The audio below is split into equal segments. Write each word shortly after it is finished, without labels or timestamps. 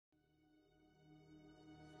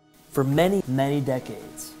For many, many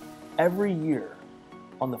decades, every year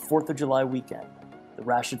on the 4th of July weekend, the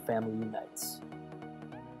Rashid family unites.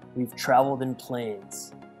 We've traveled in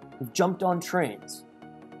planes, we've jumped on trains,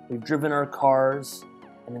 we've driven our cars,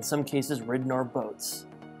 and in some cases ridden our boats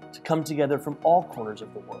to come together from all corners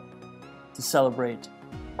of the world to celebrate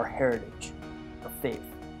our heritage, our faith,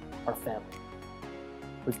 our family.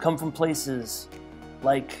 We've come from places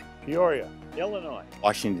like Peoria, Illinois,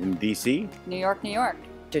 Washington, D.C., New York, New York,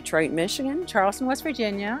 Detroit, Michigan, Charleston, West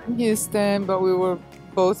Virginia, Houston, but we were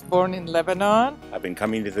both born in Lebanon. I've been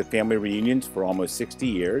coming to the family reunions for almost 60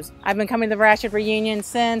 years. I've been coming to the Rashid reunion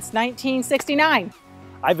since 1969.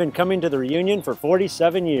 I've been coming to the reunion for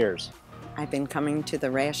 47 years. I've been coming to the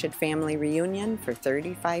Rashid family reunion for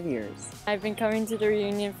 35 years. I've been coming to the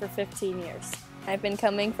reunion for 15 years. I've been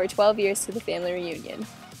coming for 12 years to the family reunion.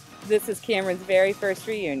 This is Cameron's very first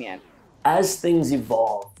reunion. as things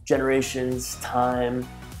evolve, generations, time,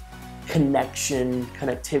 connection,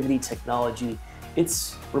 connectivity, technology,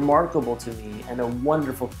 it's remarkable to me and a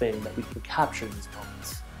wonderful thing that we can capture these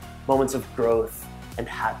moments. Moments of growth and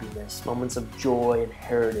happiness, moments of joy and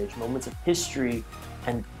heritage, moments of history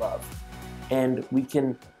and love. And we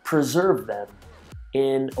can preserve them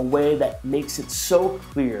in a way that makes it so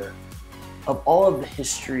clear of all of the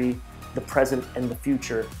history, the present, and the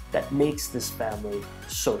future that makes this family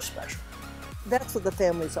so special. That's what the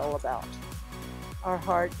family's all about. Our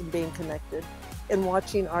heart and being connected and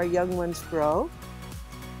watching our young ones grow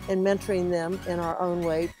and mentoring them in our own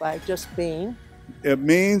way by just being. It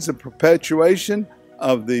means a perpetuation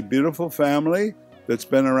of the beautiful family that's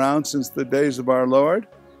been around since the days of our Lord.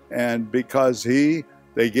 And because they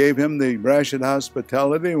gave him the Rashid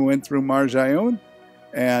hospitality and went through Marjayoun,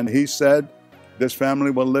 and he said, this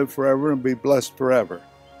family will live forever and be blessed forever.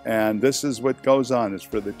 And this is what goes on. It's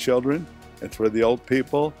for the children, it's for the old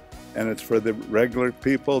people, and it's for the regular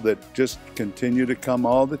people that just continue to come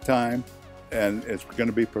all the time. And it's going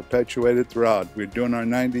to be perpetuated throughout. We're doing our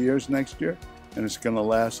 90 years next year, and it's going to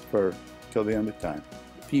last for till the end of time.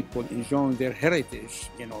 People enjoying their heritage,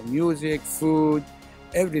 music, food,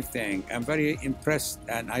 everything. I'm very impressed,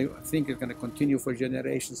 and I think it's going to continue for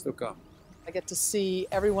generations to come. I get to see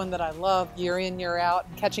everyone that I love year in, year out,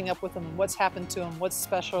 and catching up with them, and what's happened to them, what's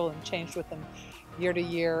special and changed with them year to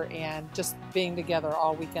year, and just being together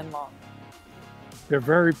all weekend long. They're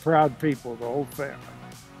very proud people, the whole family.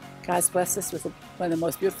 God's blessed us with one of the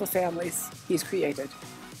most beautiful families He's created.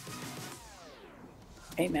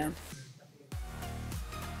 Amen.